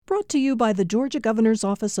brought to you by the Georgia Governor's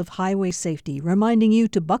Office of Highway Safety, reminding you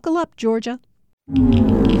to buckle up, Georgia.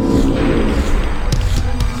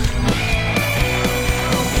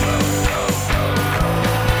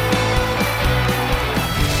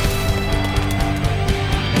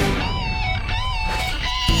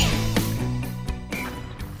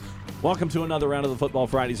 Welcome to another round of the Football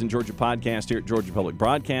Fridays in Georgia podcast here at Georgia Public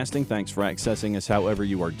Broadcasting. Thanks for accessing us however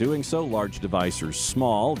you are doing so, large device or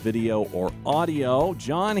small, video or audio.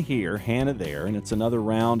 John here, Hannah there, and it's another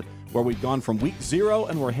round where we've gone from week 0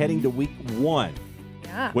 and we're heading to week 1.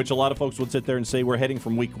 Yeah. Which a lot of folks would sit there and say we're heading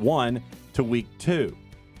from week 1 to week 2.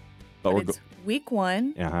 But it's week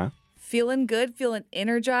 1. Uh-huh. Feeling good, feeling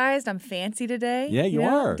energized. I'm fancy today. Yeah, you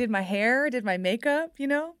are. Did my hair, did my makeup,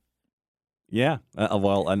 Yeah,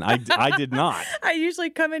 well, and I did not. I usually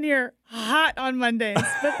come in here hot on Mondays,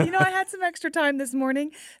 but I had some extra time this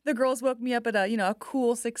morning. The girls woke me up at a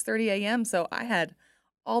cool 6:30 a.m., so I had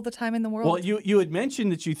all the time in the world. Well, you had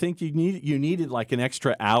mentioned that you think you needed like an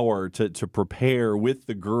extra hour to prepare with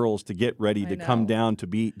the girls to get ready to come down to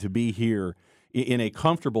be here in a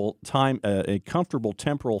comfortable time, a comfortable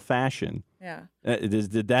temporal fashion. Yeah.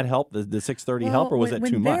 Did that help? The 6:30 help, or was that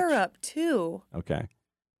too much? When they're up too. Okay.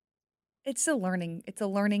 It's a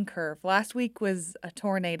learning curve. Last week was a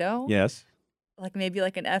tornado. Yes. Maybe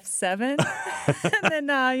an F7. And then,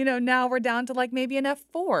 now we're down to maybe an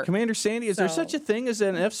F4. Commander Sandy, is there such a thing as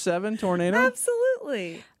an F7 tornado?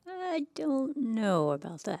 Absolutely. I don't know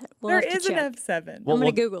about that. There is an F7. I'm going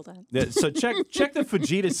to Google that. So check the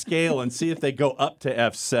Fujita scale and see if they go up to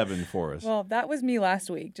F7 for us. Well, that was me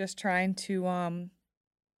last week, just trying to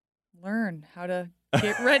learn how to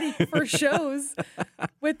get ready for shows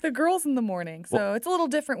with the girls in the morning. So it's a little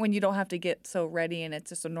different when you don't have to get so ready and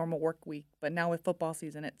it's just a normal work week. But now with football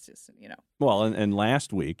season, it's just, Well, and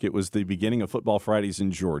last week, it was the beginning of Football Fridays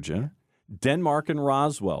in Georgia. Denmark and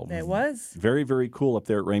Roswell. It was. Very, very cool up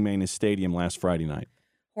there at Ray Manus Stadium last Friday night.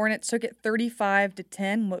 Hornets took it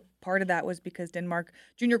 35-10. Part of that was because Denmark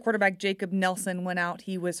junior quarterback Jacob Nelson went out.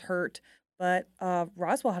 He was hurt. But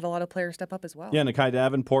Roswell had a lot of players step up as well. Yeah, Nakai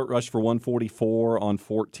Davenport rushed for 144 on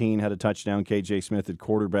 14, had a touchdown. KJ Smith at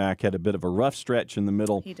quarterback had a bit of a rough stretch in the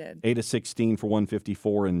middle. He did. 8 of 16 for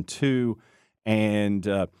 154 and 2. And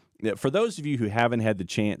for those of you who haven't had the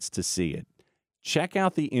chance to see it, check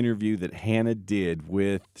out the interview that Hannah did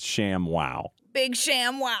with ShamWow. Big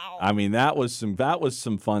ShamWow. I mean, that was some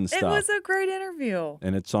fun stuff. It was a great interview.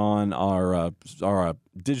 And it's on our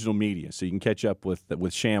digital media, so you can catch up with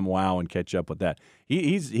ShamWow and catch up with that.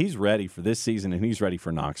 He's ready for this season, and he's ready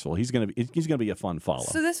for Knoxville. He's gonna be a fun follow.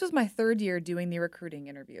 So this was my 3rd year doing the recruiting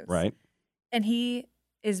interviews, right? And he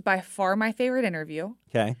is by far my favorite interview.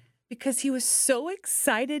 Okay. Because he was so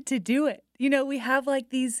excited to do it. We have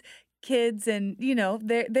these kids and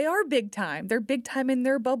they are big time. They're big time in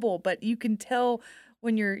their bubble, but you can tell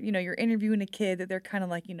when you're interviewing a kid that they're kind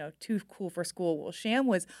of too cool for school. Well, Sham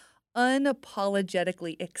was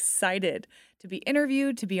unapologetically excited to be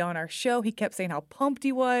interviewed, to be on our show. He kept saying how pumped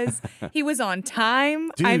he was. He was on time.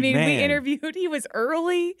 Dude, we man. interviewed. He was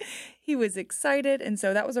early. He was excited. And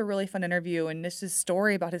so that was a really fun interview. And this is a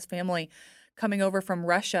story about his family coming over from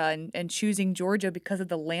Russia and choosing Georgia because of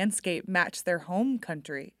the landscape matched their home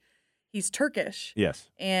country. He's Turkish. Yes.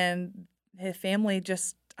 And his family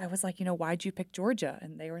I was like, why'd you pick Georgia?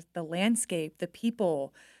 And they were the landscape, the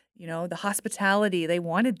people, the hospitality. They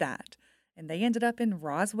wanted that. And they ended up in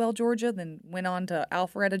Roswell, Georgia, then went on to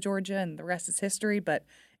Alpharetta, Georgia, and the rest is history. But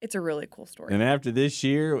it's a really cool story. And after this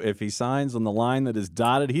year, if he signs on the line that is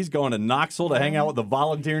dotted, he's going to Knoxville to hang out with the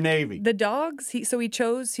Volunteer Navy. The Dogs, he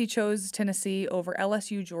chose Tennessee over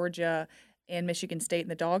LSU, Georgia, and Michigan State,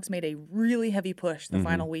 and the Dogs made a really heavy push the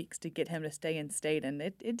final weeks to get him to stay in state, and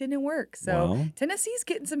it didn't work. So Tennessee's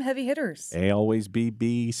getting some heavy hitters. A always be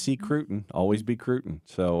BC Cruton, always be Cruton.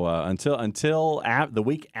 So until the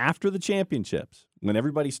week after the championships, when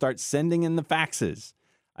everybody starts sending in the faxes,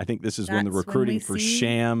 I think this is when the recruiting for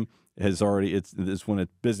Sham has already. It's when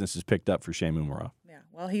business is picked up for Sham Umarov. Yeah,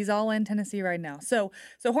 well, he's all in Tennessee right now. So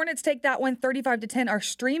Hornets take that one 35-10. Our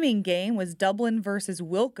streaming game was Dublin versus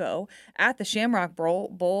Wilco at the Shamrock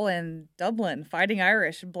Bowl, and Dublin, Fighting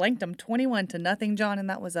Irish, blanked them 21-0, John, and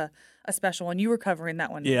that was a special one. You were covering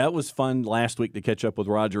that one. Yeah, it was fun last week to catch up with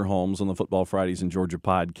Roger Holmes on the Football Fridays in Georgia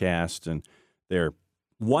podcast, and their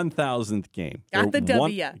 1,000th game. Got the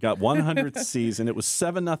W. Got 100th season. It was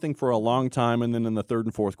 7-0 for a long time, and then in the third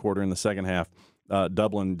and fourth quarter in the second half,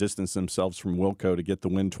 Dublin distanced themselves from Wilco to get the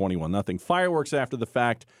win 21-0. Fireworks after the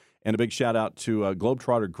fact, and a big shout-out to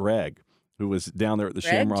Globetrotter Greg, who was down there at the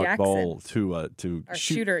Greg Shamrock Jackson. Bowl to Our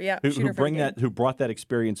shoot, shooter, yeah. who shooter for the game. who brought that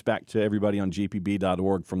experience back to everybody on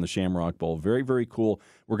gpb.org from the Shamrock Bowl. Very, very cool.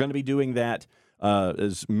 We're going to be doing that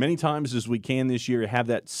as many times as we can this year, have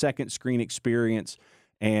that second screen experience,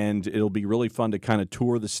 and it'll be really fun to kind of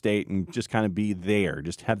tour the state and just kind of be there,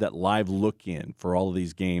 just have that live look in for all of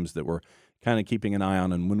these games that we're kind of keeping an eye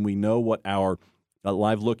on. And when we know what our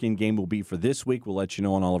live look in game will be for this week, we'll let you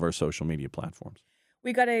know on all of our social media platforms.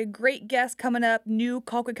 We got a great guest coming up, new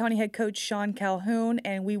Colquitt County head coach Sean Calhoun,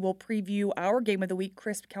 and we will preview our game of the week,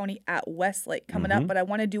 Crisp County at Westlake, coming up. But I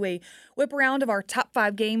want to do a whip around of our top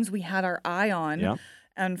 5 games we had our eye on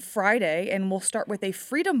Friday, and we'll start with a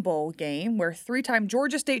Freedom Bowl game where 3-time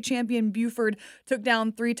Georgia State champion Buford took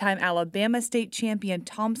down 3-time Alabama State champion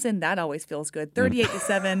Thompson. That always feels good.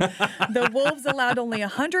 38-7. The Wolves allowed only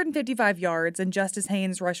 155 yards, and Justice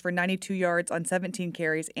Haynes rushed for 92 yards on 17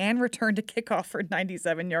 carries and returned to kickoff for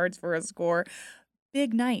 97 yards for a score.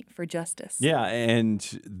 Big night for Justice. Yeah,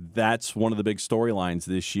 and that's one of the big storylines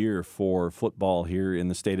this year for football here in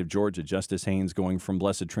the state of Georgia. Justice Haynes going from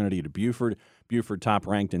Blessed Trinity to Buford. Buford top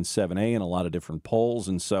ranked in 7A in a lot of different polls,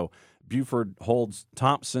 and so Buford holds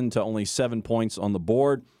Thompson to only 7 points on the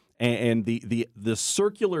board. And the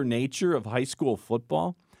circular nature of high school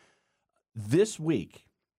football, this week,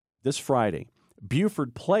 this Friday,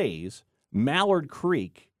 Buford plays Mallard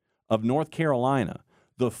Creek of North Carolina,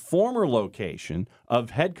 the former location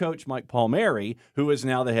of head coach Mike Palmieri, who is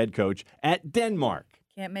now the head coach at Denmark.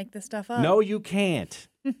 Can't make this stuff up. No, you can't.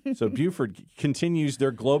 So Buford continues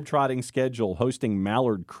their globetrotting schedule, hosting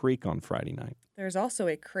Mallard Creek on Friday night. There's also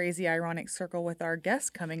a crazy ironic circle with our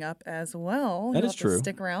guest coming up as well. That You'll is have to true.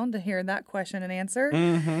 stick around to hear that question and answer.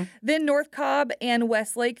 Mm-hmm. Then North Cobb and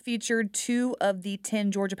Westlake featured 2 of the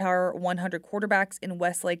 10 Georgia Power 100 quarterbacks in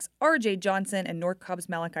Westlake's R.J. Johnson and North Cobb's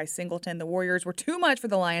Malachi Singleton. The Warriors were too much for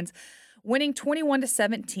the Lions, winning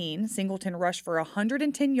 21-17. Singleton rushed for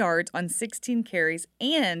 110 yards on 16 carries,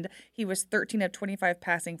 and he was 13 of 25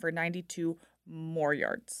 passing for 92 more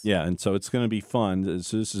yards. Yeah, and so it's going to be fun.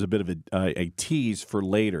 So this is a bit of a tease for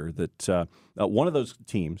later that one of those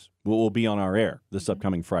teams will be on our air this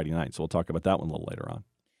upcoming Friday night. So we'll talk about that one a little later on.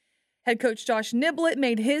 Head coach Josh Niblett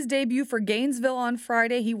made his debut for Gainesville on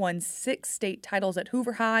Friday. He won 6 state titles at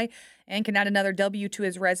Hoover High and can add another W to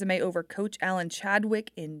his resume over Coach Alan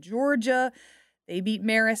Chadwick in Georgia. They beat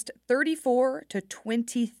Marist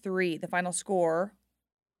 34-23. The final score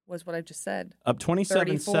was what I just said. Up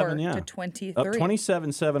 27-7, yeah. To 23. Up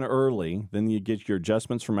 27-7 early. Then you get your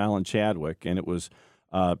adjustments from Alan Chadwick, and it was,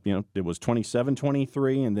 it was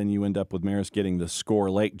 27-23, and then you end up with Marist getting the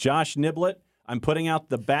score late. Josh Niblett, I'm putting out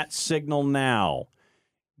the bat signal now.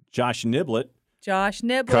 Josh Niblett. Coach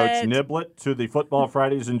Niblett to the Football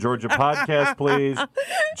Fridays in Georgia podcast, please.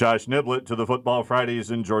 Josh Niblett to the Football Fridays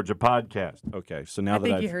in Georgia podcast. Okay, so now I that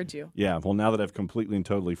think I've he heard you. Yeah, well, now that I've completely and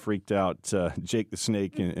totally freaked out Jake the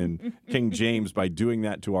Snake and King James by doing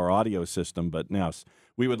that to our audio system, but now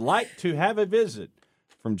we would like to have a visit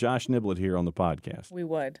from Josh Niblett here on the podcast. We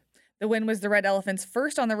would. The win was the Red Elephants'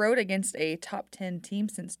 first on the road against a top 10 team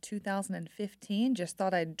since 2015. Just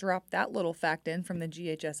thought I'd drop that little fact in from the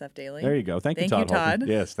GHSF Daily. There you go. Thank you, Todd. Holton.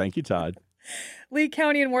 Yes, thank you, Todd. Lee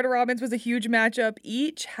County and Warner Robins was a huge matchup.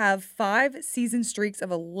 Each have 5 season streaks of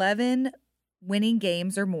 11 winning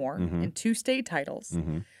games or more and 2 state titles.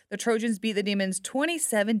 The Trojans beat the Demons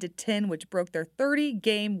 27-10, which broke their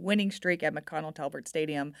 30-game winning streak at McConnell Talbert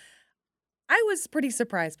Stadium. I was pretty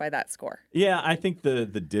surprised by that score. Yeah, I think the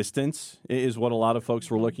distance is what a lot of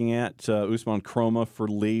folks were looking at. Usman Chroma for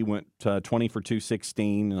Lee went 20 for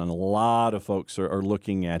 216, and a lot of folks are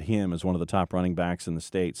looking at him as one of the top running backs in the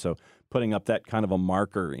state. So putting up that kind of a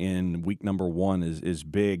marker in week number 1 is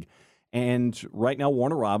big. And right now,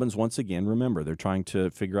 Warner Robins, once again, remember, they're trying to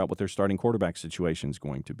figure out what their starting quarterback situation is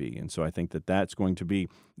going to be. And so I think that's going to be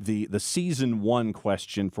the season 1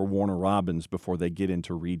 question for Warner Robins before they get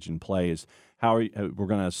into region play is we're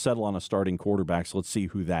going to settle on a starting quarterback, so let's see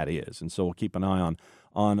who that is. And so we'll keep an eye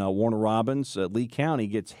on Warner Robins. Lee County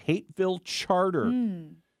gets Hateville Charter.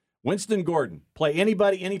 Winston Gordon, play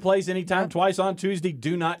anybody, any place, anytime, twice on Tuesday,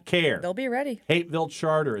 do not care. They'll be ready. Hateville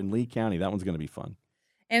Charter in Lee County. That one's going to be fun.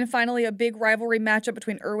 And finally, a big rivalry matchup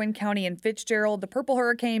between Irwin County and Fitzgerald. The Purple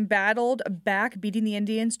Hurricane battled back, beating the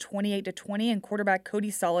Indians 28-20, and quarterback Cody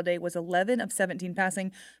Soliday was 11 of 17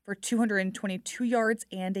 passing for 222 yards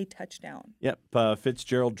and a touchdown. Yep,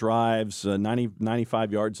 Fitzgerald drives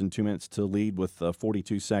 95 yards in 2 minutes to lead with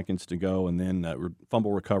 42 seconds to go, and then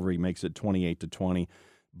fumble recovery makes it 28-20.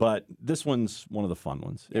 But this one's one of the fun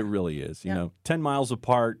ones. It really is. You know, 10 miles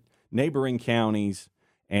apart, neighboring counties.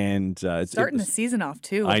 And starting the season off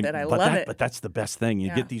too with it. I love it. But that's the best thing. You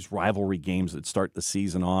get these rivalry games that start the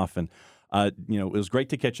season off, and it was great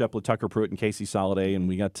to catch up with Tucker Pruitt and Casey Soliday, and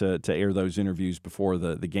we got to air those interviews before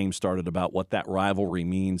the game started about what that rivalry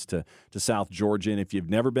means to South Georgia. And if you've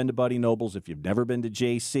never been to Buddy Noble's, if you've never been to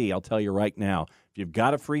JC, I'll tell you right now, if you've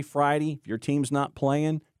got a free Friday, if your team's not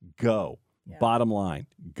playing, go. Yeah. Bottom line,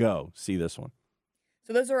 go see this one.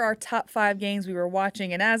 So those are our top 5 games we were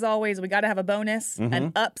watching. And as always, we got to have a bonus,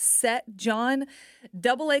 an upset. John,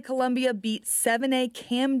 AA Columbia beat 7A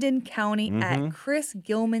Camden County at Chris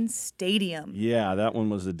Gilman Stadium. Yeah, that one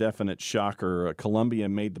was a definite shocker. Columbia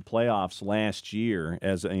made the playoffs last year,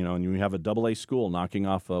 and you have a AA school knocking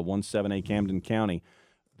off 7A Camden County.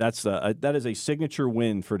 That is a signature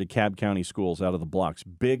win for DeKalb County schools out of the blocks.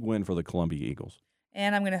 Big win for the Columbia Eagles.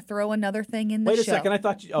 And I'm going to throw another thing in the show. Wait a second. I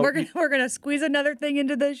thought we're going to squeeze another thing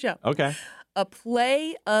into the show. Okay. A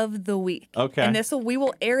play of the week. Okay. And we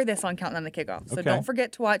will air this on Countdown to Kickoff. So don't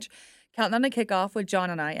forget to watch Countdown to Kickoff with John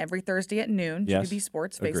and I every Thursday at noon. Yes. GBB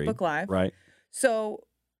Sports, Agreed. Facebook Live. Right. So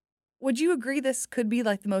would you agree this could be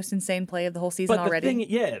like the most insane play of the whole season already?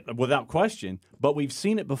 Yeah, without question. But we've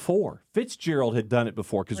seen it before. Fitzgerald had done it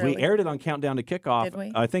before because we aired it on Countdown to Kickoff. Did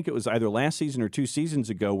we? I think it was either last season or 2 seasons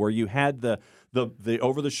ago where you had the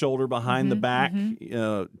over the shoulder behind the back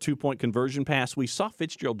 2-point conversion pass. We saw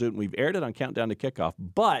Fitzgerald do it, and we've aired it on Countdown to Kickoff.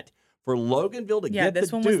 But for Loganville to get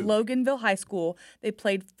this one was Loganville High School. They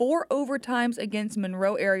played 4 overtimes against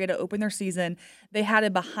Monroe area to open their season. They had a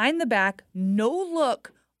behind the back, no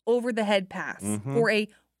look over the head pass for a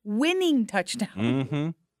winning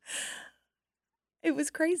touchdown. It was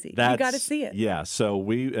crazy. You got to see it. Yeah. So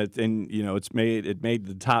it made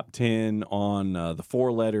the top 10 on the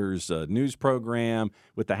 4 Letters news program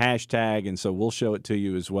with the hashtag, and so we'll show it to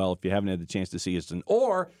you as well if you haven't had the chance to see it.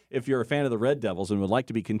 Or if you're a fan of the Red Devils and would like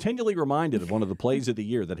to be continually reminded of one of the plays of the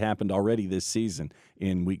year that happened already this season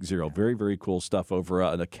in Week 0. Very, very cool stuff over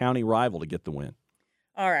a county rival to get the win.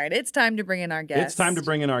 All right, it's time to bring in our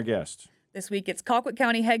guest. This week, it's Colquitt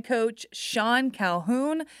County head coach Sean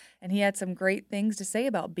Calhoun, and he had some great things to say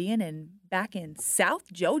about being back in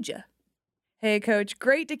South Georgia. Hey, Coach,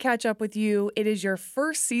 great to catch up with you. It is your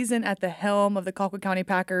first season at the helm of the Colquitt County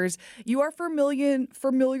Packers. You are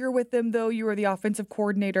familiar with them, though. You were the offensive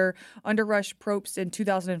coordinator under Rush Probst in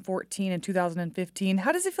 2014 and 2015.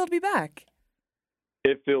 How does it feel to be back?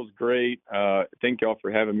 It feels great. Thank y'all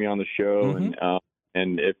for having me on the show,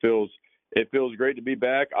 and it feels great to be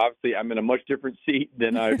back. Obviously, I'm in a much different seat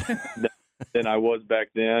than I was back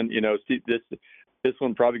then. This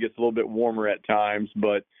one probably gets a little bit warmer at times,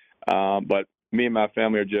 but me and my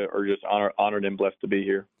family are just honored and blessed to be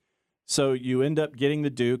here. So you end up getting the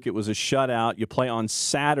Duke. It was a shutout. You play on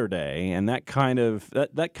Saturday, and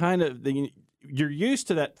you're used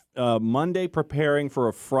to that Monday preparing for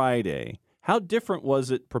a Friday. How different was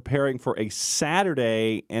it preparing for a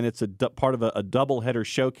Saturday, and it's part of a doubleheader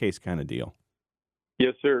showcase kind of deal?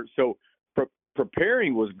 Yes, sir. So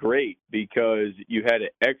preparing was great because you had an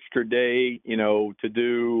extra day, to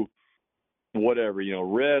do whatever,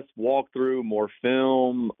 rest, walk through, more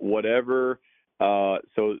film, whatever.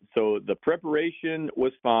 So the preparation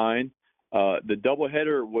was fine. The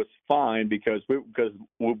doubleheader was fine because we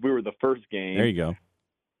were the first game. There you go.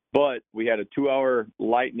 But we had a 2-hour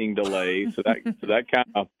lightning delay, so that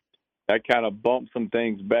kind of bumped some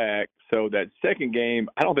things back. So that second game,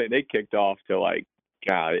 I don't think they kicked off till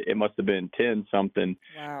it must have been 10-something.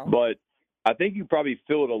 Wow. But I think you probably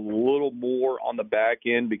feel it a little more on the back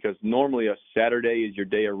end because normally a Saturday is your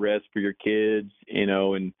day of rest for your kids,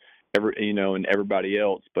 and everybody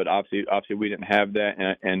else. But obviously we didn't have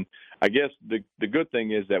that, and I guess the good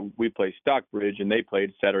thing is that we play Stockbridge and they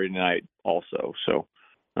played Saturday night also. So.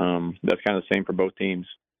 That's kind of the same for both teams.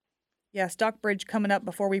 Yeah, Stockbridge coming up.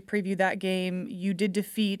 Before we preview that game, you did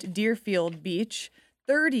defeat Deerfield Beach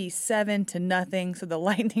 37-0, so the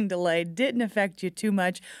lightning delay didn't affect you too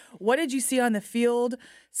much. What did you see on the field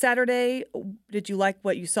Saturday? Did you like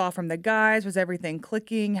what you saw from the guys? Was everything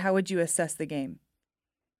clicking? How would you assess the game?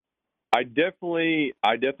 I definitely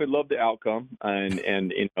love the outcome,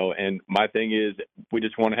 and my thing is we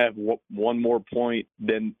just want to have one more point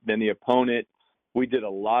than the opponent. We did a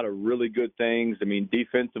lot of really good things. I mean,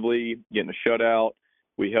 defensively, getting a shutout.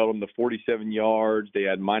 We held them to 47 yards. They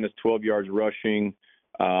had minus 12 yards rushing,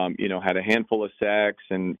 had a handful of sacks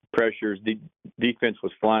and pressures. Defense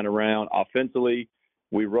was flying around. Offensively,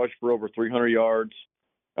 we rushed for over 300 yards.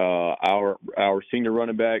 Our senior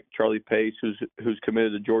running back, Charlie Pace, who's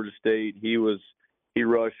committed to Georgia State, he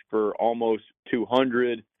rushed for almost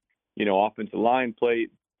 200. Offensive line played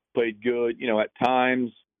good. At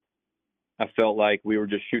times, I felt like we were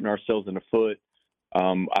just shooting ourselves in the foot.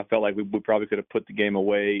 I felt like we probably could have put the game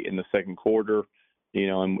away in the second quarter,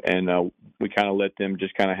 and we kind of let them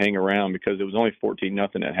just kind of hang around because it was only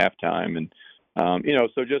 14-0 at halftime, and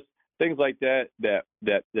so just things like that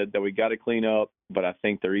we got to clean up, but I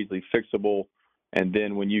think they're easily fixable. And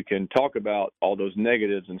then when you can talk about all those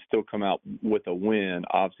negatives and still come out with a win,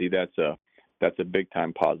 obviously that's a big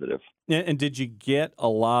time positive. And did you get a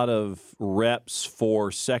lot of reps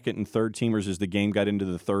for second and third teamers as the game got into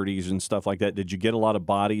the 30s and stuff like that? Did you get a lot of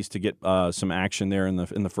bodies to get some action there in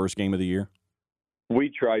the first game of the year? We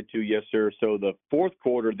tried to, yes, sir. So the fourth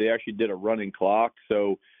quarter, they actually did a running clock.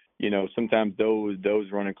 So, sometimes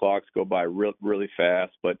those running clocks go by really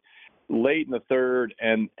fast. But late in the third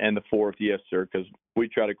and the fourth, yes, sir, because we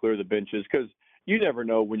try to clear the benches because you never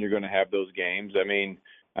know when you're going to have those games. I mean,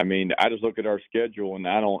 I just look at our schedule and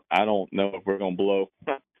I don't know if we're going to blow.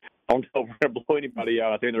 I don't know if we're going to blow anybody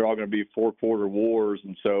out. I think they're all going to be 4-quarter wars,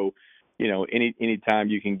 and so any time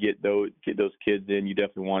you can get those kids in, you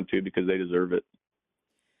definitely want to because they deserve it.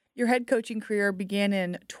 Your head coaching career began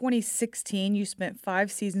in 2016. You spent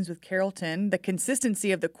 5 seasons with Carrollton. The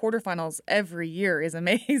consistency of the quarterfinals every year is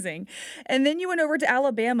amazing. And then you went over to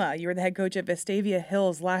Alabama. You were the head coach at Vestavia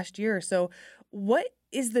Hills last year. So what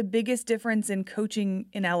is the biggest difference in coaching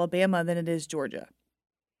in Alabama than it is Georgia?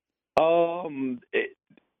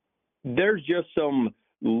 There's just some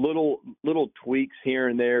little tweaks here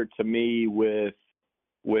and there to me with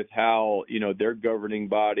how, their governing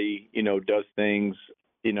body, does things,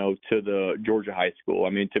 to the Georgia high school.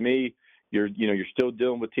 I mean, to me, you're still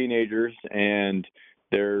dealing with teenagers, and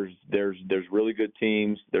there's really good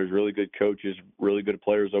teams, there's really good coaches, really good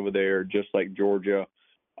players over there, just like Georgia.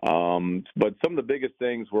 But some of the biggest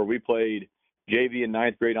things where we played JV in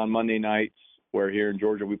 9th grade on Monday nights, where here in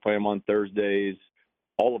Georgia we play them on Thursdays.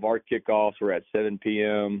 All of our kickoffs were at 7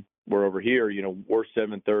 p.m. Where over here, we're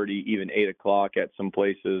 7:30, even 8 o'clock at some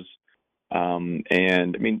places.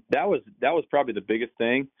 And I mean, that was probably the biggest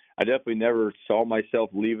thing. I definitely never saw myself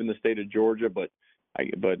leaving the state of Georgia, but I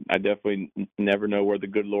definitely never know where the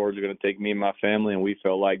good Lord's are going to take me and my family. And we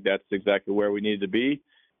felt like that's exactly where we needed to be,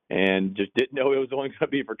 and just didn't know it was only going to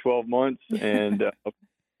be for 12 months. And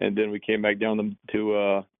then we came back down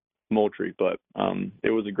to Moultrie, but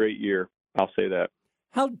it was a great year. I'll say that.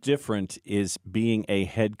 How different is being a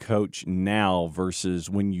head coach now versus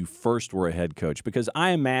when you first were a head coach? Because I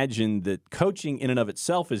imagine that coaching in and of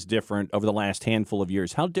itself is different over the last handful of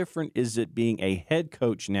years. How different is it being a head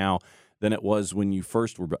coach now than it was when you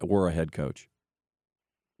first were a head coach?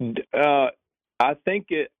 I think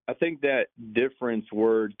that difference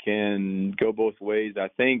word can go both ways. I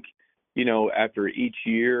think, after each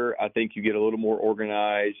year, I think you get a little more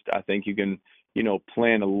organized. I think you can,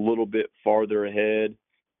 plan a little bit farther ahead.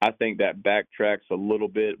 I think that backtracks a little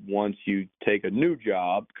bit once you take a new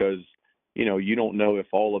job because, you don't know if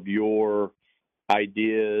all of your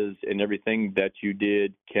ideas and everything that you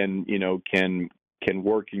did can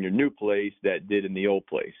work in your new place that did in the old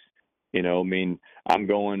place. I'm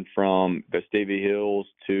going from Vestavia Hills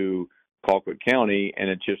to Colquitt County, and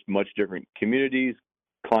it's just much different communities,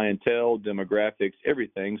 clientele, demographics,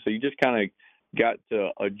 everything. So you just kind of got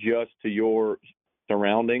to adjust to your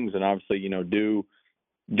surroundings and obviously,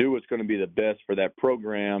 do what's going to be the best for that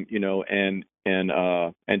program, and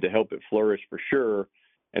to help it flourish for sure.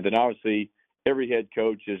 And then obviously every head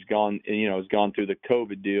coach has gone through the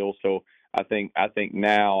COVID deal. So I think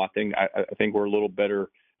now we're a little better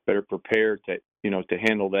prepared to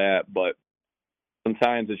handle that. But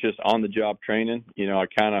sometimes it's just on the job training. I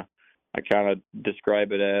kind of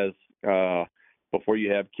describe it as before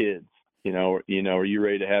you have kids. Are you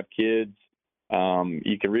ready to have kids?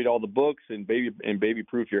 You can read all the books and baby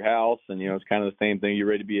proof your house, and it's kind of the same thing. You're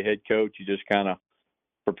ready to be a head coach. You just kind of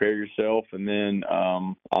prepare yourself, and then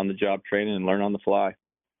on the job training and learn on the fly.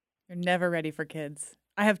 You're never ready for kids.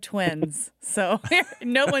 I have twins, so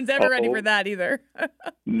no one's ever ready for that either.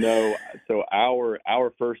 No, so our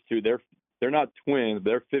first two, they're not twins, but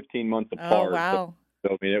they're 15 months apart. Oh wow!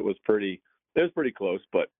 So I mean, it was pretty close,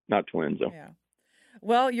 but not twins though. Yeah.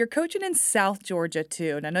 Well, you're coaching in South Georgia,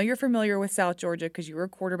 too. And I know you're familiar with South Georgia because you were a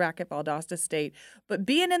quarterback at Valdosta State. But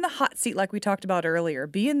being in the hot seat, like we talked about earlier,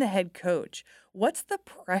 being the head coach, what's the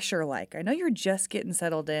pressure like? I know you're just getting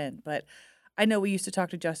settled in, but I know we used to talk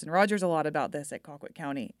to Justin Rogers a lot about this at Colquitt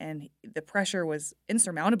County, and the pressure was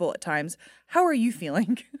insurmountable at times. How are you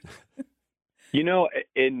feeling?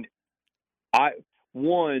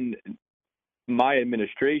 My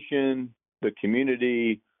administration, the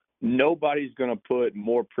community, nobody's going to put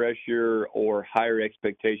more pressure or higher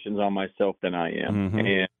expectations on myself than I am. Mm-hmm.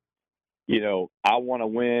 And, I want to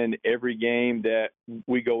win every game that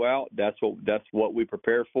we go out. That's what we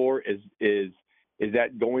prepare for is Is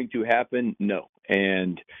that going to happen? No.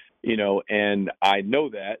 And, and I know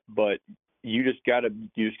that, but you just gotta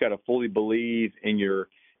fully believe in your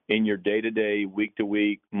day-to-day,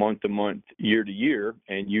 week-to-week, month-to-month, year-to-year,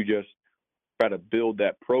 and you just try to build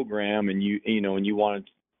that program, and you want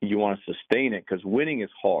to sustain it, because winning is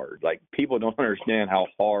hard. Like, people don't understand how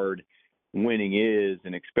hard winning is,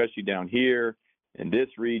 and especially down here in this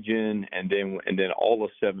region, and then all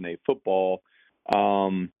of 7A football.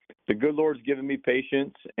 The good Lord's given me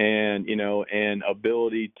patience and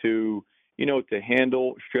ability to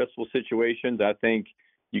handle stressful situations. I think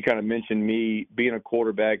you kind of mentioned me being a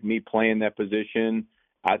quarterback, me playing that position.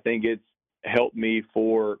 I think it's helped me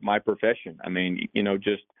for my profession. I mean,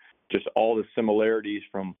 just all the similarities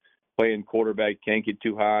from playing quarterback, can't get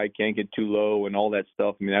too high, can't get too low, and all that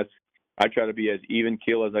stuff. I mean, I try to be as even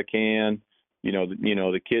keel as I can.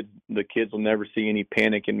 The kids will never see any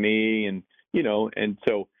panic in me, and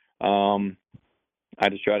so I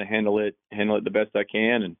just try to handle it the best I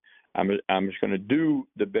can, and I'm just going to do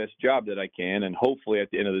the best job that I can, and hopefully at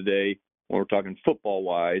the end of the day, when we're talking football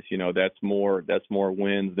wise, that's more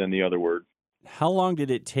wins than the other word. How long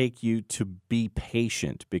did it take you to be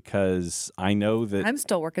patient? Because I know that I'm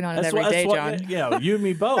still working on it every day, John. Yeah, you and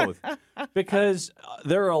me both. Because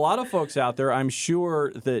there are a lot of folks out there, I'm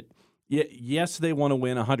sure, that yes, they want to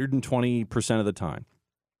win 120% of the time.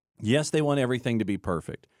 Yes, they want everything to be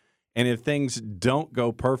perfect. And if things don't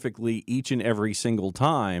go perfectly each and every single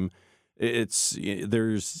time, you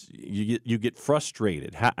get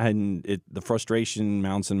frustrated, and the frustration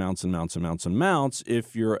mounts and mounts and mounts and mounts and mounts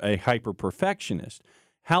if you're a hyper perfectionist.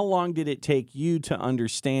 How long did it take you to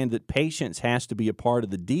understand that patience has to be a part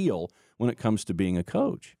of the deal when it comes to being a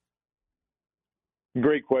coach?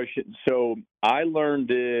 Great question. So I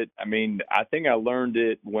learned it. I mean, I think I learned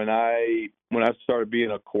it when I started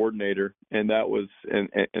being a coordinator, and that was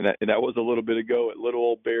that was a little bit ago at little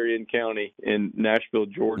old Berrien County in Nashville,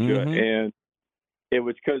 Georgia, Mm-hmm. and it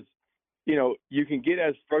was because you can get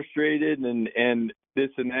as frustrated and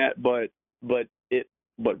this and that, but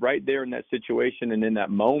right there in that situation and in that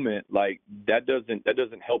moment, like that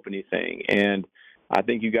doesn't help anything. And I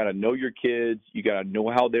think you got to know your kids, you got to know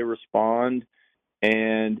how they respond.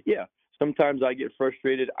 And yeah, sometimes I get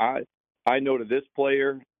frustrated. I know to this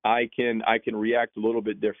player, I can react a little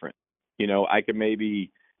bit different. I can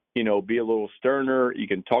maybe, be a little sterner. You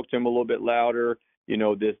can talk to him a little bit louder.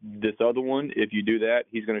 This other one, if you do that,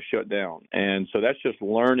 he's going to shut down. And so that's just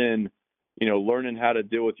learning how to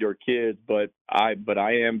deal with your kids. But I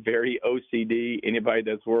am very OCD. Anybody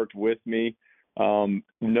that's worked with me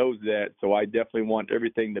knows that. So I definitely want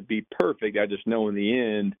everything to be perfect. I just know in the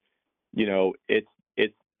end,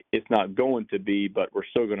 it's not going to be, but we're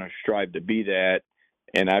still going to strive to be that.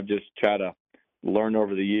 And I've just tried to learn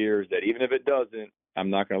over the years that even if it doesn't, I'm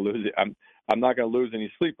not going to lose it. I'm not going to lose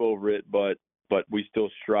any sleep over it, but we still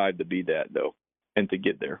strive to be that, though, and to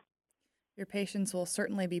get there. Your patience will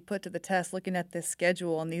certainly be put to the test looking at this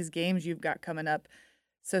schedule and these games you've got coming up.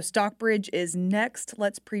 So Stockbridge is next.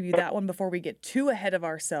 Let's preview that one before we get too ahead of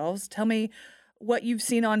ourselves. Tell me what you've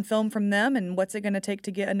seen on film from them, and what's it going to take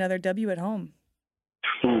to get another W at home?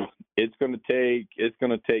 It's going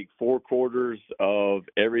to take 4 quarters of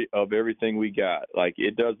everything we got. Like,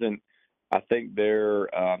 it doesn't. I think they're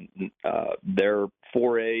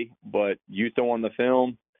 4A, but you throw on the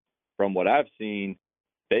film, from what I've seen,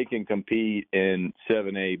 they can compete in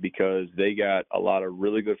 7A because they got a lot of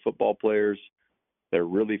really good football players. They're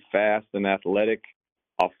really fast and athletic.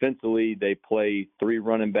 Offensively, they play 3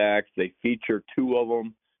 running backs. They feature 2 of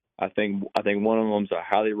them. I think one of them's a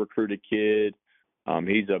highly recruited kid.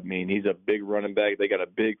 He's a big running back. They got a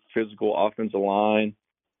big physical offensive line.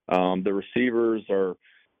 The receivers are,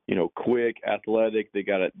 quick, athletic. They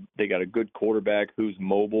got a good quarterback who's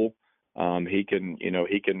mobile. He can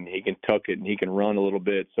tuck it and he can run a little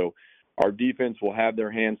bit. So our defense will have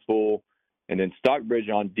their hands full. And then Stockbridge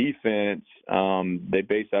on defense, they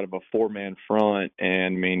base out of a 4-man front,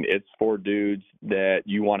 and it's 4 dudes that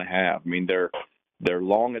you want to have. They're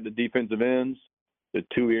long at the defensive ends. The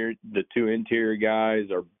two interior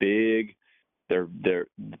guys are big. They're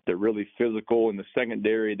really physical. In the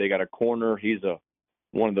secondary, they got a corner. He's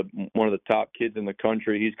one of the top kids in the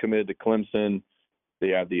country. He's committed to Clemson. They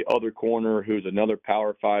have the other corner, who's another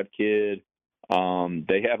Power 5 kid.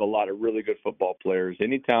 They have a lot of really good football players.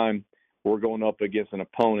 Anytime we're going up against an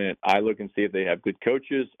opponent, I look and see if they have good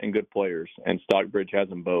coaches and good players, and Stockbridge has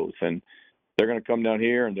them both. And they're going to come down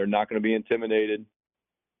here, and they're not going to be intimidated.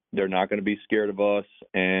 They're not going to be scared of us.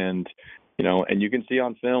 And, and you can see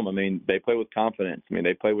on film, they play with confidence.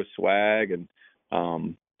 They play with swag. And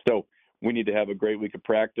so we need to have a great week of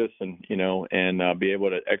practice and be able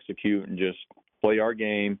to execute and just play our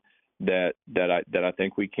game that I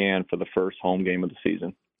think we can for the first home game of the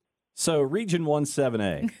season. So Region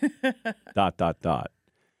 17A, ...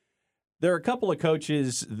 There are a couple of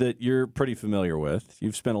coaches that you're pretty familiar with.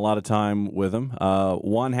 You've spent a lot of time with them.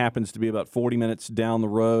 One happens to be about 40 minutes down the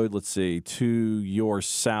road, let's see, to your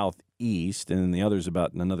southeast, and the other's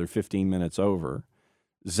about another 15 minutes over.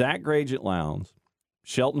 Zach Grage at Lowndes,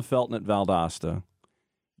 Shelton Felton at Valdosta,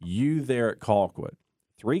 you there at Colquitt.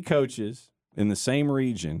 3 coaches in the same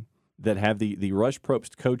region that have the Rush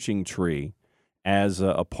Probst coaching tree as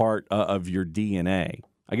a part of your DNA.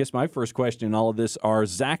 I guess my first question in all of this, are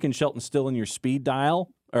Zach and Shelton still in your speed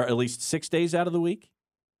dial, or at least 6 days out of the week?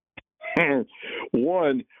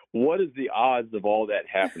 One, what is the odds of all that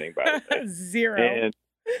happening, by the way? 0.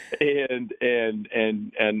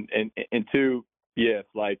 And two, yes,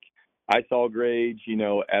 like I saw Grage,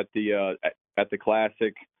 at the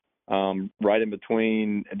Classic, right in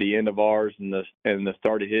between the end of ours and the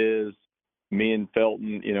start of his. Me and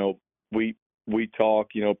Felton, we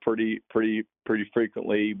talk, pretty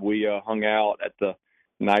frequently. We hung out at the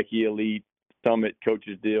Nike Elite Summit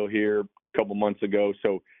Coaches Deal here a couple months ago.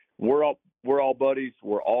 So we're all buddies.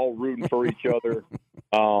 We're all rooting for each other.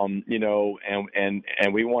 And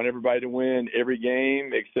we want everybody to win every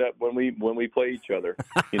game except when we play each other.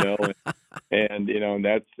 And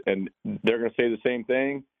they're going to say the same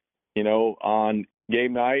thing. On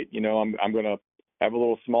game night. I'm going to have a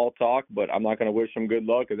little small talk, but I'm not going to wish them good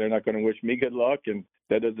luck, and they're not going to wish me good luck, and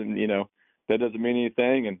that doesn't mean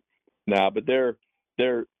anything. And but they're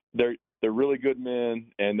really good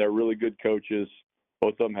men, and they're really good coaches.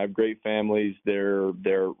 Both of them have great families. They're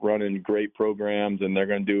running great programs, and they're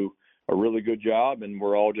going to do a really good job. And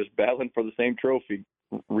we're all just battling for the same trophy,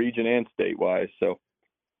 region and statewide. So,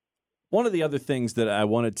 one of the other things that I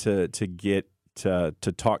wanted to get to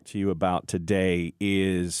talk to you about today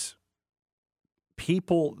is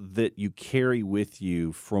people that you carry with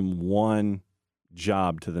you from one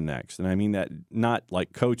job to the next. And I mean that not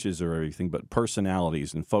like coaches or everything, but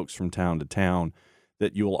personalities and folks from town to town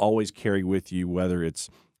that you will always carry with you, whether it's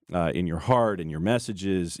in your heart, in your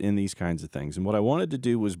messages, in these kinds of things. And what I wanted to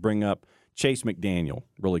do was bring up Chase McDaniel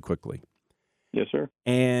really quickly. Yes, sir.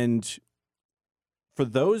 And for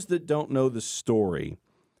those that don't know the story,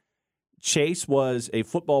 Chase was a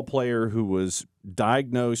football player who was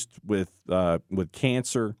diagnosed with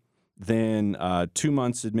cancer, then 2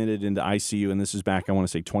 months admitted into ICU, and this is back, I want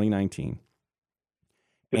to say, 2019.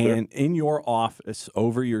 Yes, sir. And in your office,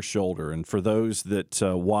 over your shoulder, and for those that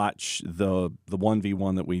watch the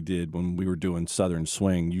 1v1 that we did when we were doing Southern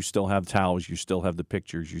Swing, you still have towels, you still have the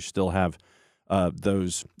pictures, you still have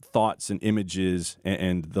those thoughts and images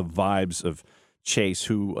and the vibes of Chase,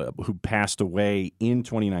 who passed away in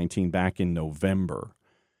 2019 back in November.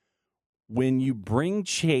 When you bring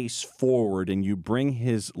Chase forward and you bring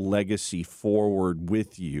his legacy forward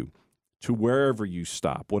with you to wherever you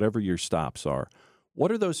stop, whatever your stops are,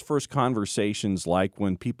 what are those first conversations like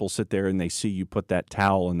when people sit there and they see you put that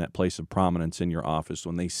towel in that place of prominence in your office,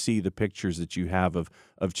 when they see the pictures that you have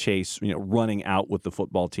of Chase, running out with the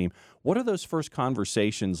football team? What are those first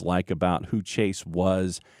conversations like about who Chase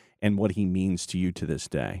was and what he means to you to this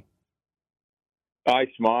day? I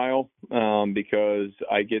smile because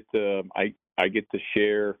I get to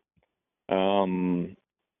share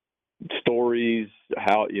stories,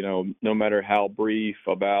 how no matter how brief,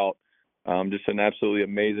 about just an absolutely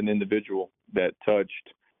amazing individual that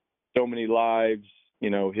touched so many lives.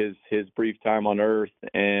 His brief time on earth,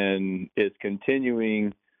 and is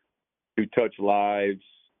continuing to touch lives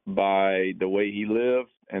by the way he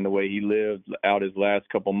lived and the way he lived out his last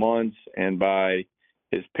couple months, and by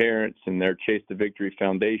his parents and their Chase to Victory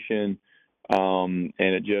Foundation. And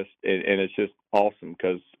it's just awesome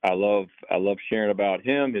because I love sharing about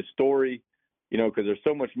him, his story, because there's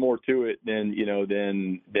so much more to it than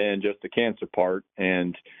just the cancer part.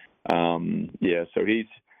 And so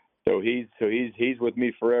he's with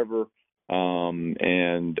me forever.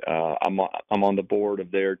 And I'm on the board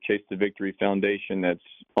of their Chase to Victory Foundation. That's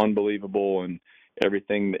unbelievable, and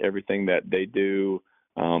everything that they do.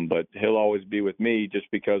 But he'll always be with me just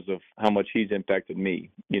because of how much he's impacted me,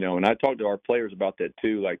 and I talk to our players about that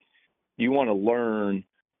too. Like, you want to learn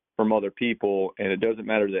from other people, and it doesn't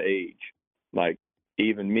matter the age. Like,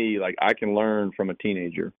 even me, like, I can learn from a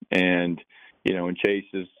teenager, and Chase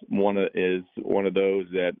is one of those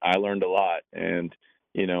that I learned a lot, and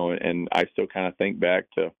I still kind of think back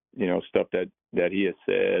to stuff that he has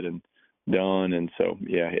said and done, and so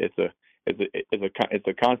it's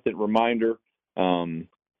a constant reminder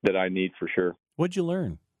that I need for sure. What'd you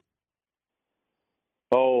learn?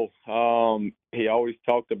 He always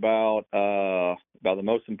talked about the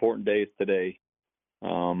most important day is today,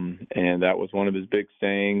 And that was one of his big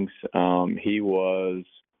sayings. He was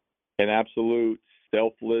an absolute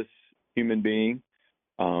selfless human being.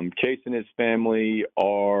 Chase and his family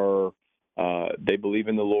are, they believe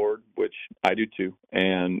in the Lord, which I do too.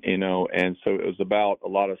 And so it was about a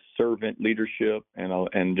lot of servant leadership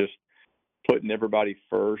and just putting everybody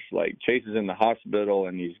first. Like Chase is in the hospital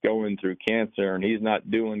and he's going through cancer and he's not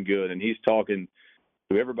doing good. And he's talking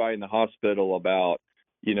to everybody in the hospital about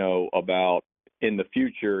in the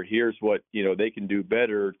future, here's what, they can do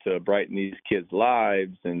better to brighten these kids'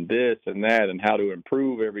 lives and this and that and how to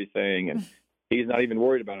improve everything. And he's not even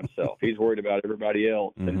worried about himself. He's worried about everybody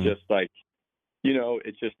else. Mm-hmm. And just like,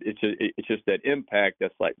 it's just that impact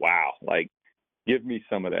that's like, wow, like give me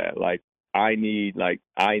some of that. Like I need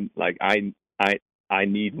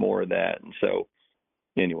more of that. And so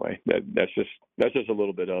anyway, that's just a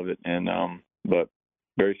little bit of it. And but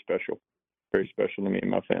very special to me and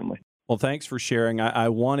my family. Well, thanks for sharing. I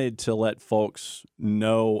wanted to let folks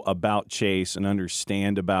know about Chase and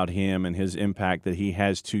understand about him and his impact that he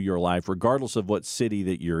has to your life, regardless of what city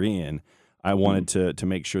that you're in. I wanted to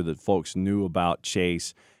make sure that folks knew about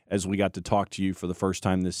Chase as we got to talk to you for the first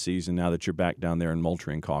time this season, now that you're back down there in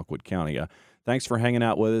Moultrie and Colquitt County. Thanks for hanging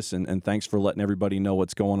out with us, and thanks for letting everybody know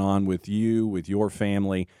what's going on with you, with your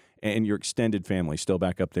family, and your extended family still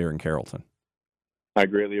back up there in Carrollton. I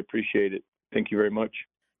greatly appreciate it. Thank you very much.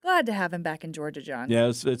 Glad to have him back in Georgia, John.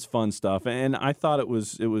 Yeah, it's fun stuff, and I thought it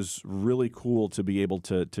was really cool to be able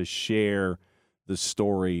to share the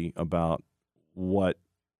story about what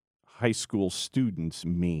high school students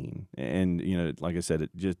mean. And like I said,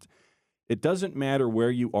 it doesn't matter where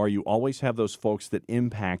you are. You always have those folks that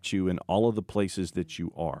impact you in all of the places that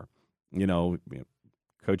you are.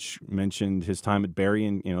 Coach mentioned his time at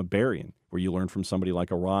Berrien, where you learn from somebody like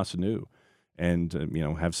a Ross New. And,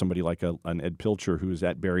 have somebody like an Ed Pilcher who is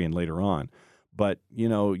at Berrien later on. But,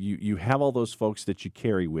 you have all those folks that you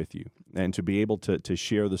carry with you. And to be able to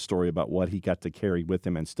share the story about what he got to carry with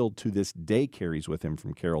him and still to this day carries with him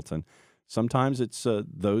from Carrollton, sometimes it's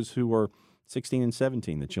those who are 16 and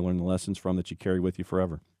 17 that you learn the lessons from that you carry with you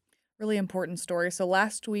forever. Really important story. So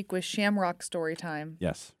last week was Shamrock story time.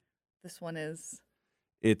 Yes. This one is...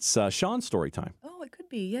 It's Sean's story time. Oh, it could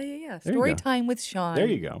be. Yeah. Story time with Sean. There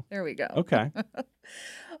you go. There we go. Okay.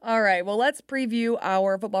 All right. Well, let's preview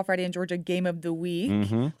our Football Friday in Georgia game of the week.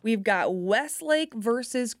 Mm-hmm. We've got Westlake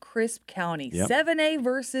versus Crisp County. Yep. 7A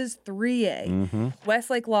versus 3A. Mm-hmm.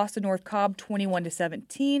 Westlake lost to North Cobb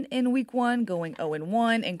 21-17 in week 1, going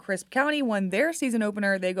 0-1. And Crisp County won their season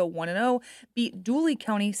opener. They go 1-0, beat Dooley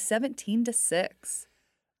County 17-6.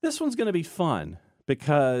 This one's going to be fun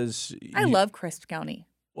because I love Crisp County.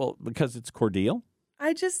 Well, because it's Cordeal.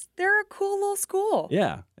 They're a cool little school.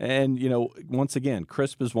 Yeah. And, once again,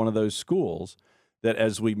 Crisp is one of those schools that,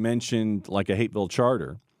 as we mentioned, like a Hateville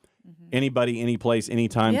charter, anybody, any place,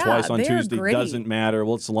 anytime, twice on Tuesday, doesn't matter.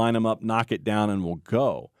 Let's line them up, knock it down, and we'll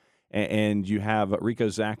go. And you have Rico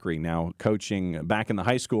Zachary now coaching back in the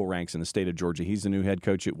high school ranks in the state of Georgia. He's the new head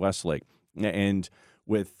coach at Westlake. And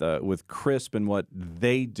with Crisp and what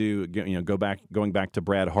they do, going back to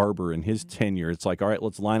Brad Harbor and his tenure, it's like, all right,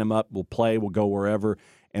 let's line them up. We'll play. We'll go wherever.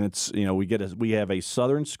 And it's we have a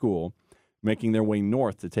southern school making their way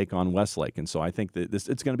north to take on Westlake, and so I think that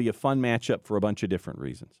it's going to be a fun matchup for a bunch of different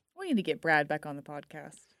reasons. We need to get Brad back on the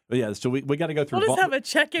podcast. But yeah, so we got to go through. We'll just have a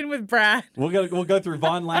check-in with Brad. We'll go through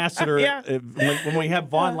Vaughn Lassiter. Yeah. When we have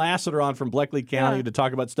Vaughn Lassiter on from Bleckley County to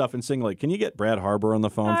talk about stuff in Single Lake, can you get Brad Harbor on the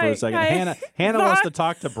phone for a second? Hi. Hannah Vaughn wants to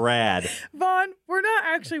talk to Brad. Vaughn, we're not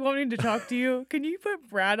actually wanting to talk to you. Can you put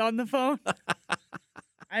Brad on the phone?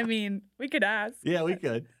 I mean, we could ask. Yeah, we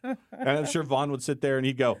could. And I'm sure Vaughn would sit there and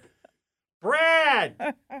he'd go, Brad!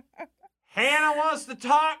 Hannah wants to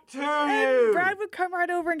talk to you. Brad would come right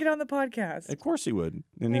over and get on the podcast. Of course he would,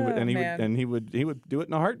 and he would do it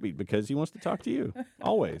in a heartbeat because he wants to talk to you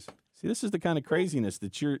always. See, this is the kind of craziness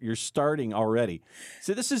that you're starting already.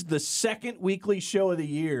 See, this is the second weekly show of the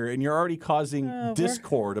year, and you're already causing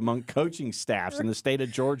discord among coaching staffs in the state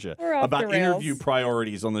of Georgia about interview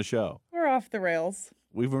priorities on the show. We're off the rails.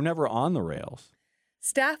 We were never on the rails.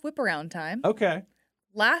 Staff whip around time. Okay.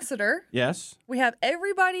 Lassiter. Yes. We have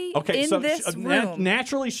everybody in this room.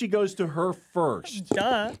 Naturally, she goes to her first.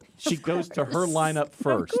 Duh. She goes to her lineup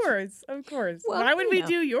first. Of course. Well, why would we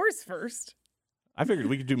do yours first? I figured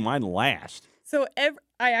we could do mine last. So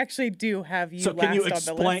I actually do have you last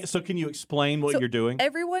on the list. So can you explain what you're doing?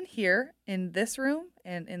 Everyone here in this room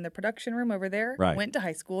and in the production room over there went to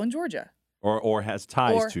high school in Georgia. Or has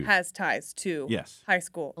ties to. Yes. High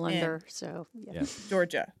school in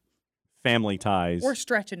Georgia. Family ties. We're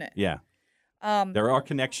stretching it. Yeah. There are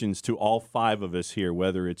connections to all 5 of us here,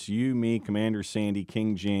 whether it's you, me, Commander Sandy,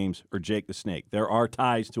 King James, or Jake the Snake. There are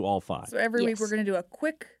ties to all 5. So every week Yes. we're going to do a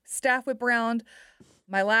quick staff whip round.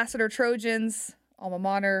 My Lassiter Trojans, alma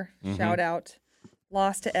mater, shout out,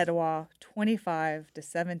 lost to Etowah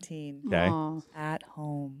 25-17 Okay. Aw. at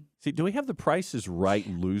home. See, do we have the Price is Right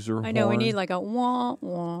loser horn? I know we need like a wah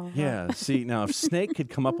wah. Yeah, see, now if Snake could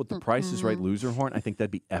come up with the Price is Right loser horn, I think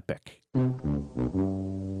that'd be epic.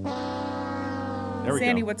 There we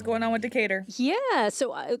Sandy, go. what's going on with Decatur? Yeah,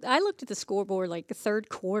 so I looked at the scoreboard like the third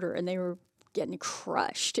quarter, and they were getting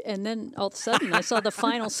crushed. And then all of a sudden, I saw the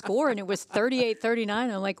final score, and it was 38-39.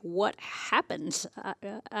 I'm like, what happened?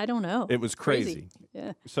 I don't know. It was crazy.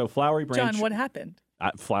 Yeah. So Flowery Branch. John, what happened?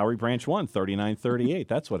 Flowery Branch won 39-38.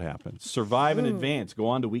 That's what happened. Survive and advance. Go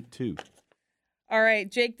on to week 2. All right,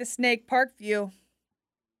 Jake the Snake, Parkview.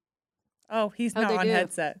 Oh, he's How'd not they on do?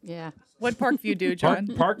 headset. Yeah. What Parkview do, John?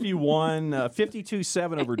 Parkview won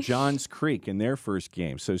 52-7 over Johns Creek in their first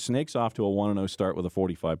game. So Snake's off to a 1-0 start with a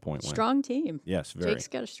 45-point win. Strong team. Yes, very. Jake's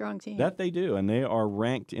got a strong team. That they do, and they are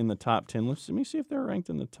ranked in the top 10. Let me see if they're ranked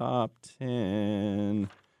in the top 10.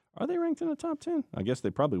 Are they ranked in the top 10? I guess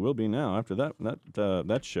they probably will be now after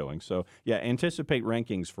that's showing. So, yeah, anticipate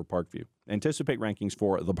rankings for Parkview. Anticipate rankings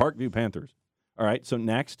for the Parkview Panthers. All right, so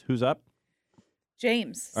next, who's up?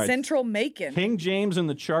 James, All right. Central Macon. King James and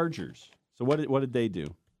the Chargers. So what did they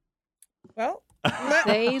do? Well,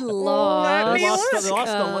 They Let lost. me look.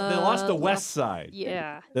 They lost the West Side.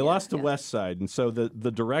 Yeah. They lost to yeah. West Side, and so the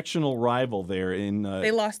directional rival there in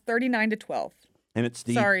they lost 39-12. and it's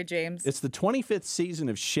the Sorry, James. It's the 25th season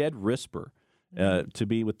of Shed Risper to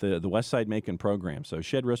be with the West Side Macon program. So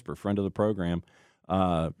Shed Risper, friend of the program,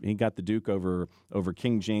 he got the Duke over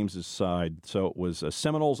King James's side. So it was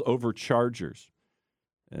Seminoles over Chargers,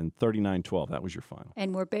 and 39-12. That was your final.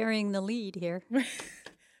 And we're burying the lead here.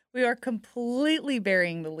 We are completely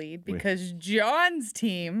burying the lead because John's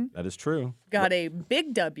team That is true. got a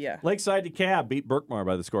big W. Lakeside DeKalb beat Berkmar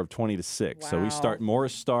by the score of 20-6. So we Wow. start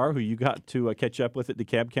Morris Star, who you got to catch up with at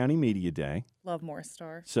DeKalb County Media Day. Love Morris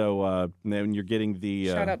Star. So then you're getting the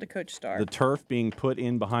Shout out to Coach Star. the turf being put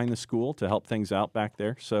in behind the school to help things out back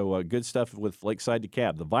there. So good stuff with Lakeside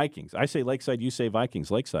DeKalb. The Vikings. I say Lakeside, you say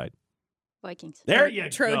Vikings. Lakeside. Vikings. There you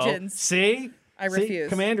Trojans. go. See? I refuse.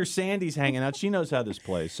 Commander Sandy's hanging out. She knows how this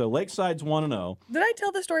plays. So Lakeside's 1-0. Did I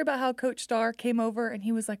tell the story about how Coach Star came over and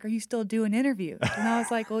he was like, "Are you still doing interviews?" And I was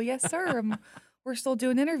like, "Well, yes, sir. We're still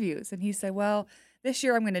doing interviews." And he said, "Well, this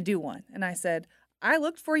year I'm going to do one." And I said, "I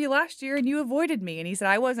looked for you last year and you avoided me." And he said,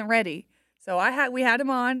 "I wasn't ready." So we had him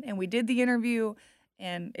on and we did the interview,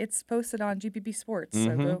 and it's posted on GPB Sports.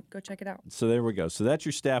 So go check it out. So there we go. So that's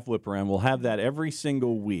your staff whip around. We'll have that every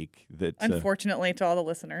single week. That Unfortunately, to all the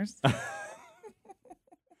listeners,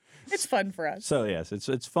 it's fun for us. So yes,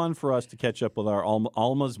 it's fun for us to catch up with our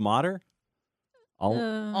almas mater.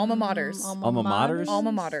 Alma maters. Alma maters?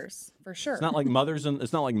 Alma maters, for sure. It's not like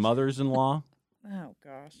mothers-in-law. Oh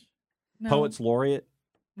gosh. No. Poets laureate.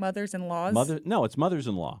 Mothers-in-laws. No, it's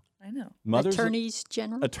mothers-in-law. I know. Attorneys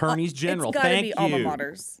General. Attorneys General. It's gotta Thank be you. alma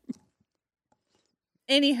maters.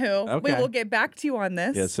 Anywho, we Okay. will get back to you on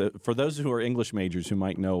this. Yes, for those who are English majors who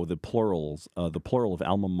might know the plural of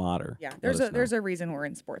alma mater. Yeah, let us know. there's a reason we're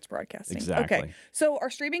in sports broadcasting. Exactly. Okay, so our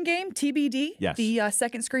streaming game, TBD, Yes. the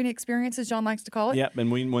second screen experience, as John likes to call it. Yep,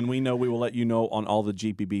 and when we know, we will let you know on all the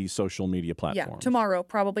GPB social media Yeah, platforms. tomorrow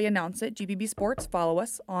probably announce it. GBB Sports, follow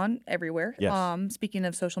us on everywhere. Yes. Speaking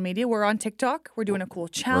of social media, we're on TikTok. We're doing a cool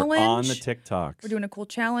challenge. We're on the TikToks. We're doing a cool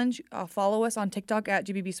challenge. Follow us on TikTok at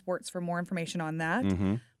GBB Sports for more information on that. Mm-hmm.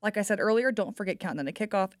 Like I said earlier, don't forget Counting the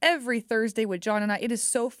Kickoff every Thursday with John and I. It is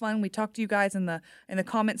so fun. We talk to you guys in the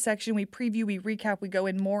comment section. We preview, we recap, we go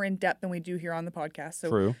in more in depth than we do here on the podcast. So,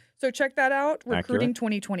 True. So check that out. Recruiting Accurate.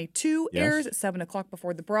 2022 Yes. airs at 7:00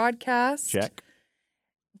 before the broadcast. Check.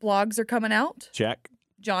 Blogs are coming out. Check.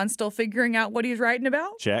 John's still figuring out what he's writing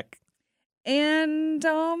about. Check. And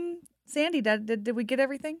Sandy, did we get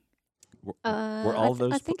everything? Were all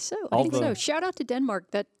those? I think so. all I think the- so. Shout out to Denmark.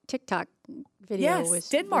 That TikTok video Yes, was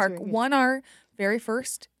Denmark very good. won our very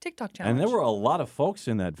first TikTok challenge. And there were a lot of folks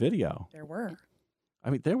in that video. There were.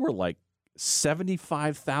 I mean, there were like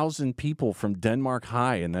 75,000 people from Denmark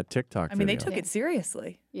High in that TikTok I mean, they video. took it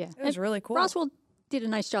seriously. Yeah. It was really cool. Roswell did a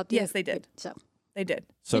nice job. The Yes, other- they did. So They did.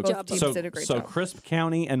 So, Both teams so, did a great so job. Mm-hmm. Crisp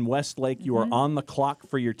County and Westlake, you are on the clock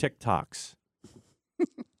for your TikToks.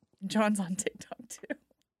 John's on TikTok too.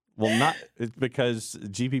 Well, not it's because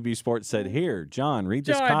GPB Sports said, "Here, John, read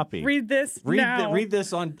this John, copy. read this read now. read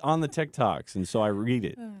this on the TikToks." And so I read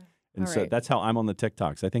it, and All so right. that's how I'm on the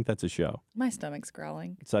TikToks. I think that's a show. My stomach's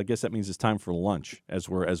growling. So I guess that means it's time for lunch as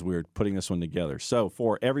we're putting this one together. So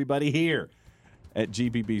for everybody here at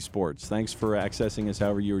GPB Sports. Thanks for accessing us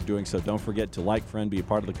however you are doing so. Don't forget to like, friend, be a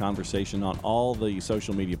part of the conversation on all the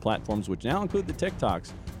social media platforms, which now include the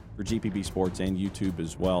TikToks for GPB Sports and YouTube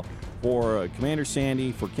as well. For Commander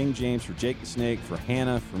Sandy, for King James, for Jake the Snake, for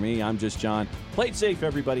Hannah, for me, I'm just John. Play it safe,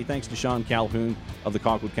 everybody. Thanks to Sean Calhoun of the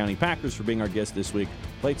Colquitt County Packers for being our guest this week.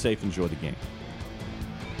 Play it safe. Enjoy the game.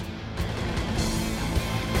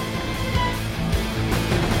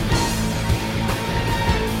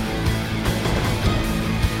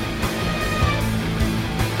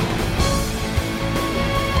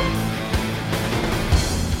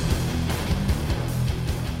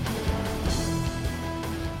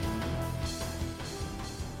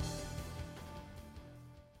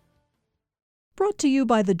 Brought to you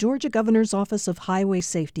by the Georgia Governor's Office of Highway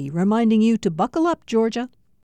Safety, reminding you to buckle up, Georgia.